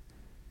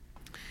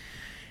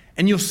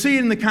 And you'll see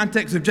it in the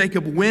context of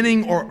Jacob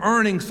winning or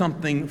earning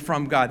something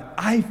from God.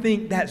 I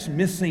think that's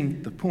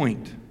missing the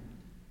point.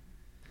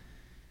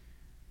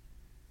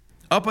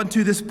 Up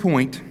until this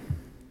point,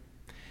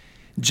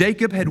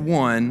 Jacob had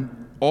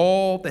won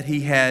all that he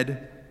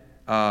had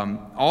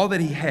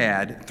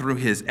through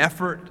his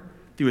effort,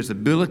 through his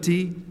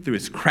ability, through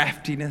his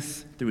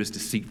craftiness, through his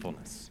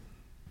deceitfulness.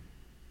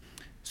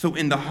 So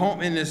in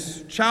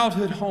his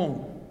childhood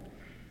home,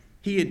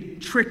 he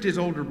had tricked his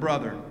older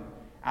brother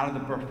out of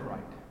the birthright.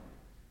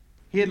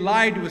 He had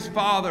lied to his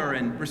father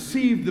and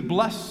received the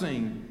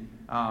blessing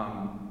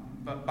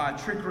by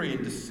trickery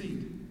and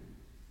deceit.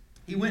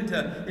 He went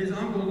to his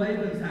uncle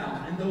Laban's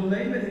house, and though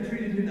Laban had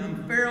treated him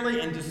unfairly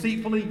and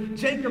deceitfully,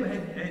 Jacob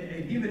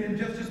had given him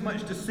just as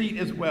much deceit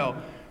as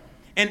well.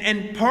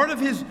 And part of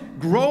his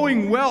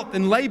growing wealth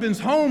in Laban's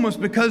home was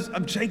because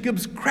of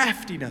Jacob's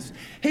craftiness.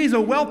 He's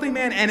a wealthy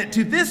man, and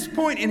to this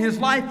point in his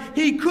life,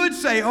 he could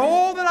say,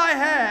 all that I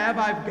have,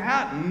 I've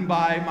gotten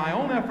by my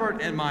own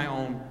effort and my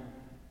own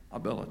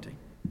ability.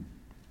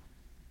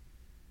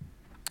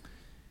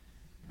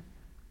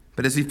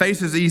 But as he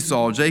faces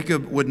Esau,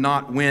 Jacob would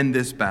not win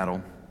this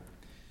battle.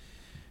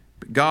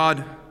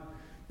 But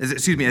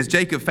as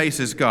Jacob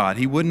faces God,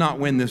 he would not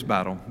win this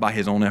battle by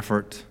his own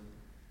effort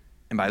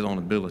and by his own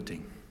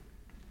ability.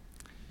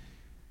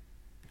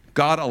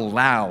 God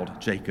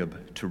allowed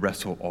Jacob to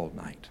wrestle all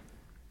night.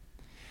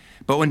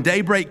 But when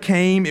daybreak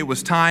came, it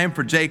was time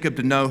for Jacob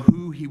to know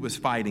who he was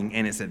fighting.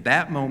 And it's at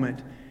that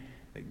moment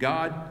that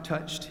God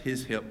touched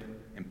his hip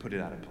and put it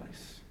out of place.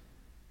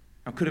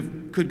 Now,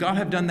 could God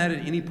have done that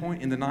at any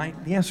point in the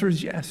night? The answer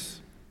is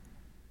yes.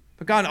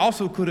 But God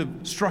also could have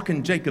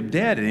strucken Jacob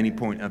dead at any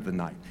point of the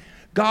night.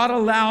 God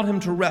allowed him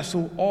to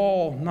wrestle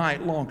all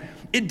night long.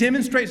 It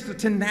demonstrates the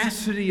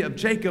tenacity of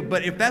Jacob,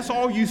 but if that's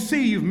all you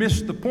see, you've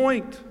missed the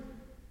point.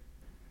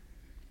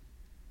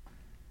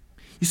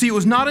 You see, it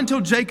was not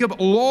until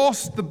Jacob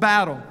lost the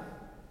battle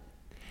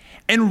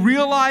and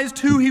realized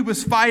who he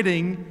was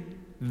fighting,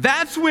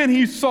 that's when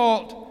he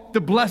sought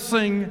the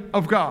blessing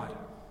of God.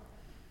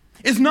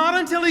 It's not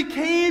until he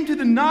came to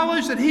the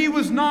knowledge that he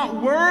was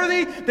not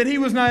worthy, that he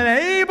was not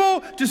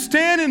able to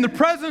stand in the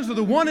presence of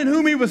the one in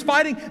whom he was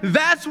fighting,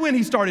 that's when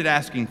he started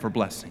asking for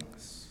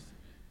blessings.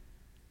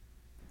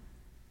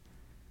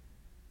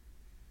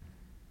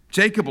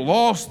 Jacob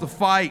lost the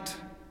fight,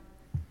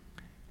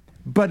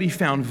 but he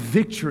found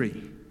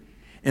victory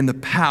in the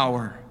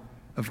power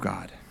of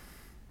God.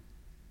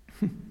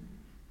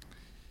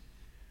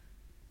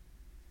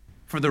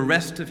 for the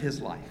rest of his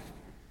life.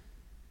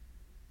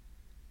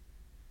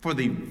 For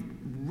the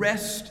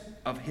rest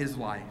of his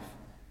life,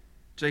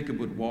 Jacob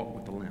would walk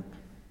with a limp.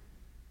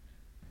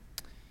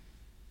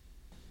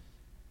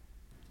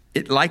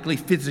 It likely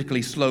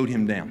physically slowed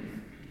him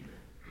down.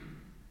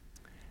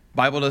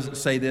 Bible doesn't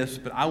say this,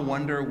 but I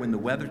wonder when the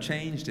weather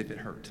changed if it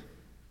hurt.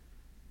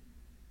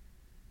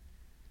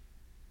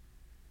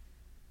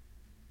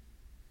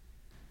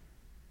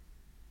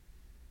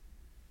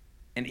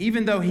 And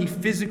even though he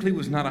physically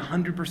was not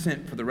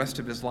 100% for the rest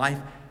of his life,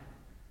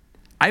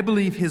 I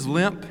believe his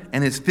limp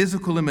and his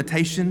physical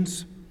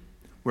limitations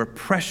were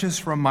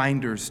precious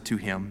reminders to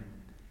him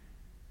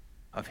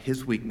of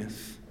his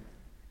weakness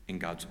and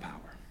God's power.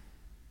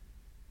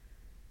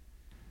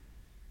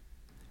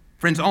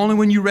 Friends, only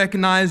when you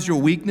recognize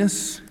your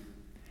weakness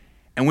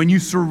and when you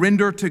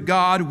surrender to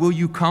God will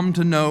you come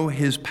to know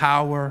his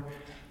power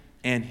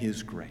and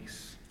his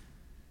grace.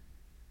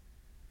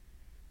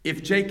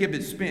 If Jacob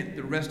had spent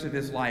the rest of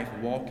his life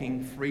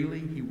walking freely,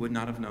 he would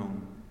not have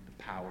known the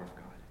power of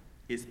God.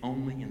 It's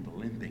only in the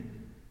limping.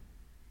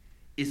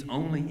 It's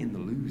only in the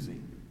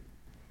losing.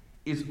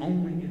 It's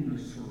only in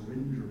the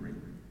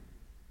surrendering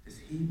does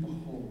he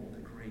behold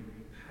the great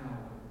power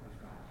of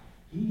God.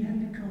 He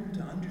had to come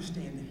to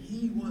understand that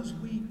he was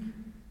weak,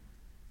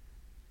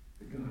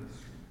 but God is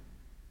strong.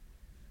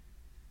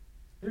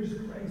 There's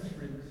grace,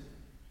 friends.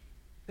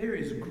 There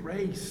is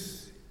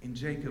grace in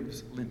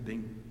Jacob's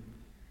limping,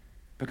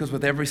 because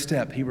with every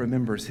step he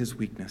remembers his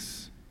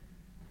weakness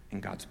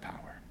and God's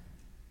power.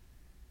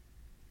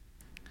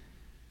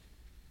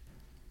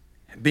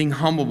 Being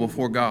humble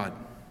before God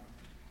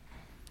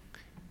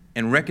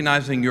and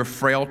recognizing your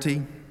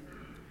frailty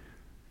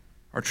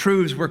are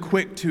truths we're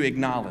quick to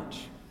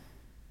acknowledge.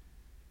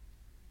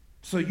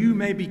 So you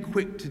may be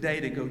quick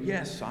today to go,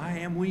 yes, I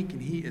am weak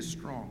and he is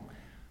strong.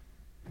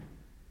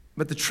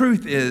 But the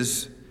truth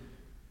is,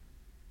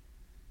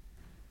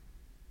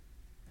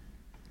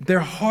 they're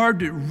hard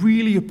to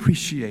really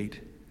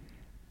appreciate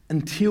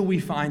until we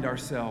find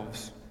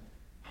ourselves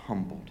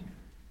humbled.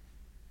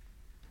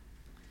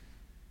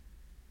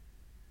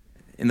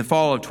 In the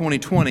fall of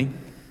 2020,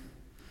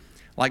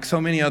 like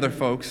so many other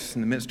folks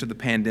in the midst of the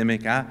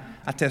pandemic, I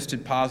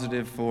tested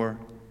positive for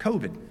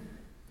COVID.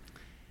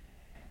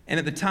 And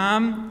at the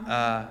time,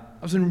 I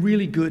was in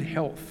really good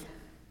health.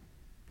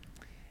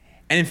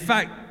 And in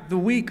fact, the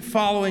week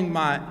following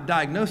my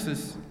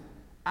diagnosis,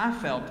 I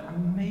felt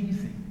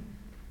amazing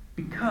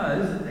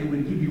because they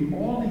would give you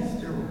all these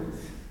steroids.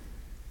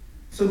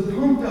 So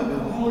pumped up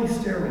with all these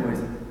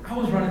steroids, I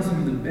was running some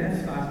of the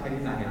best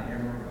 5Ks I had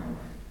ever run.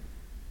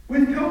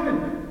 With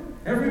COVID,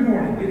 every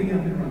morning, getting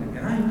up and running.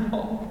 And I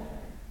thought,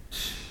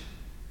 this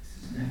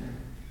is nothing.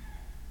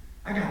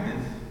 I got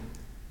this.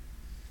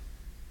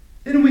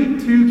 Then week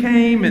 2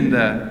 came, and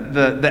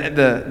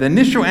the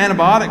initial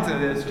antibiotics,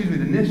 the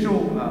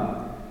initial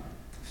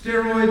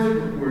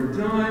steroids were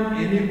done,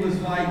 and it was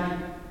like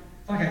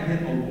I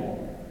hit a wall.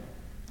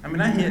 I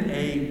mean, I hit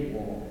a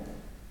wall.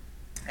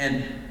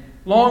 And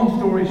long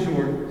story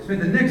short,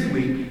 spent the next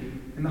week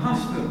in the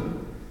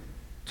hospital.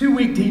 Too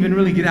weak to even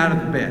really get out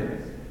of the bed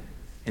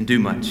and do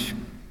much.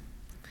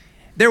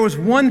 There was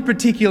one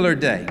particular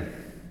day.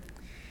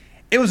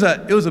 It was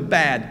a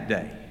bad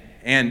day.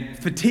 And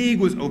fatigue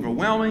was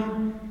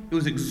overwhelming. It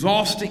was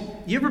exhausting.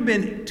 You ever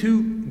been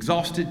too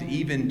exhausted to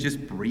even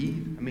just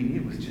breathe? I mean,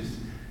 it was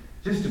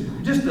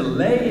just to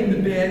lay in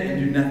the bed and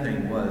do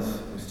nothing was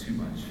too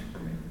much for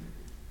me.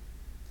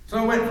 So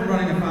I went from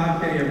running a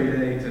 5K every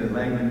day to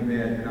laying in the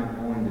bed and not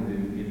going to do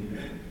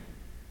anything.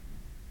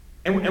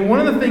 And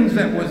one of the things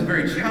that was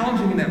very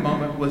challenging in that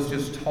moment was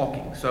just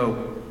talking.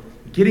 So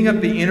getting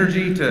up the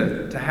energy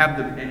to have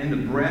the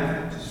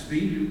breath to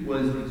speak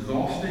was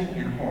exhausting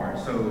and hard.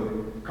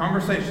 So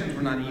conversations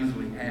were not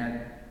easily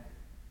had.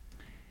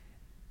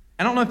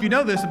 I don't know if you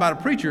know this about a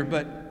preacher,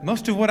 but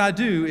most of what I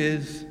do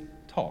is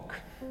talk.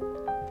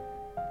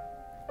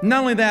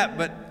 Not only that,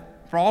 but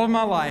for all of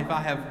my life,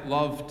 I have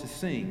loved to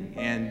sing.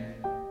 And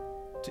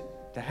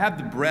to have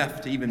the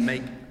breath to even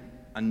make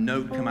a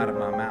note come out of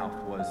my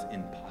mouth was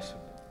impossible.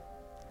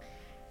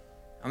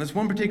 On this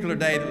one particular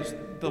day, that was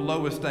the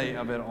lowest day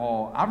of it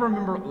all, I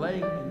remember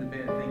laying in the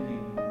bed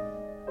thinking,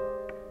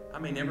 I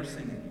may never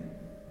sing again.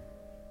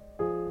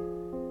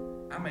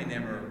 I may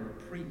never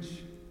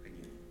preach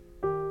again.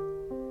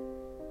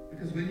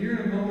 Because when you're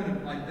in a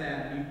moment like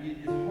that,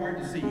 it's hard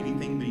to see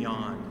anything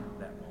beyond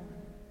that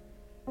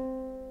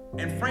moment.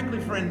 And frankly,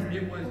 friends,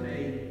 it was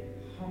a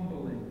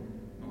humbling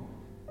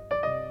moment.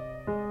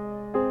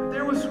 But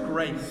there was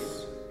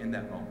grace in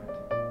that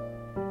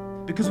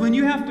moment. Because when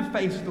you have to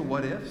face the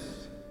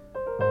what-ifs,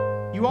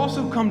 you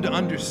also come to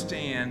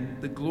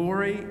understand the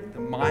glory, the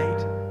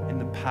might, and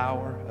the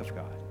power of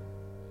God.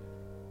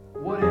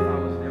 What if I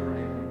was never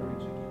able to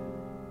preach again?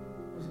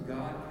 Was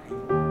God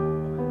able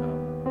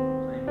of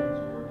proclaiming His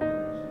word to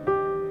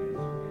the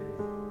nations?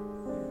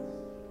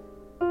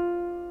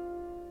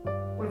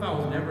 What if I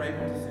was never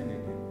able to sing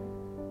again?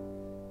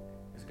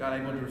 Is God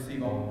able to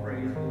receive all the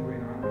praise, glory,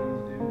 and honor He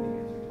is due? The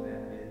answer to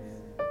that is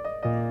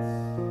yes.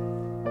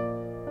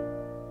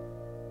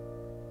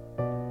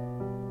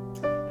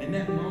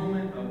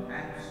 moment of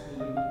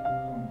absolute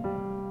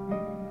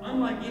humbling.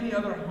 Unlike any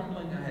other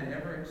humbling I had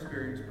ever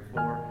experienced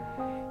before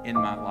in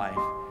my life.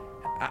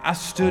 I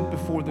stood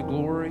before the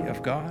glory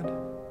of God.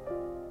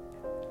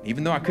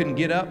 Even though I couldn't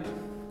get up,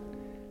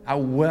 I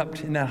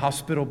wept in that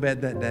hospital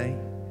bed that day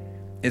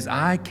as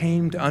I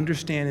came to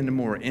understand in a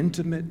more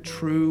intimate,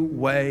 true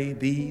way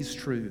these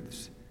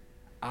truths.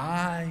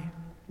 I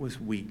was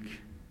weak,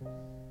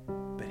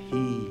 but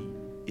He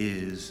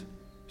is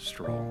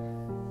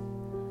strong.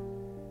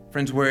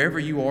 Friends, wherever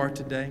you are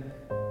today,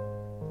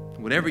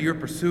 whatever you're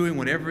pursuing,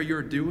 whatever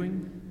you're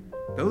doing,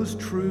 those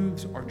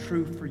truths are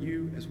true for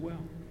you as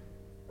well.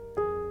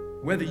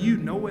 Whether you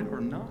know it or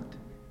not,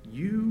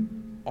 you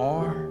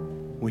are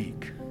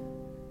weak.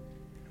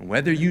 And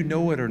whether you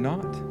know it or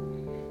not,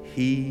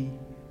 He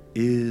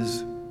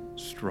is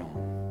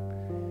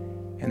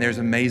strong. And there's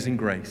amazing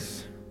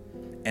grace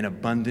and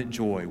abundant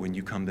joy when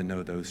you come to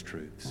know those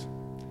truths.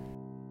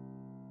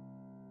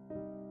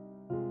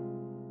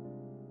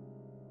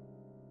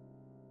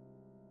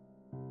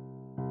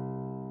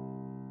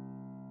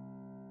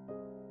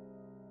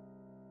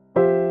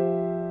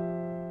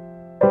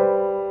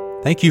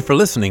 Thank you for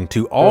listening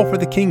to All for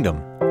the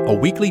Kingdom, a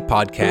weekly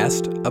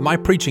podcast of my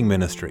preaching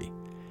ministry.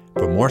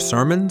 For more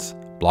sermons,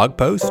 blog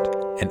posts,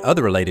 and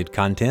other related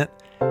content,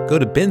 go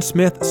to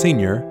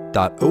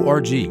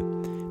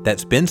bensmithsenior.org.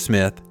 That's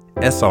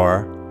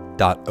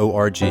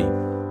bensmithsr.org.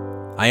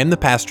 I am the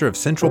pastor of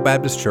Central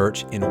Baptist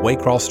Church in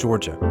Waycross,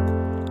 Georgia.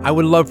 I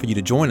would love for you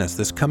to join us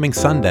this coming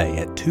Sunday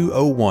at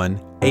 201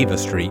 Ava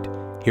Street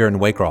here in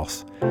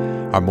Waycross.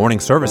 Our morning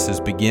services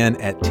begin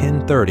at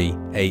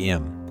 10:30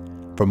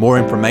 a.m. For more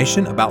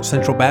information about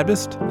Central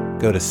Baptist,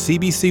 go to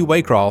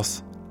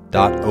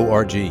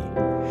cbcwaycross.org.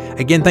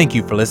 Again, thank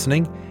you for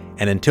listening,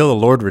 and until the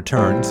Lord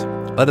returns,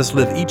 let us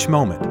live each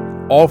moment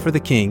all for the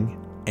King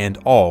and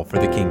all for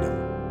the kingdom.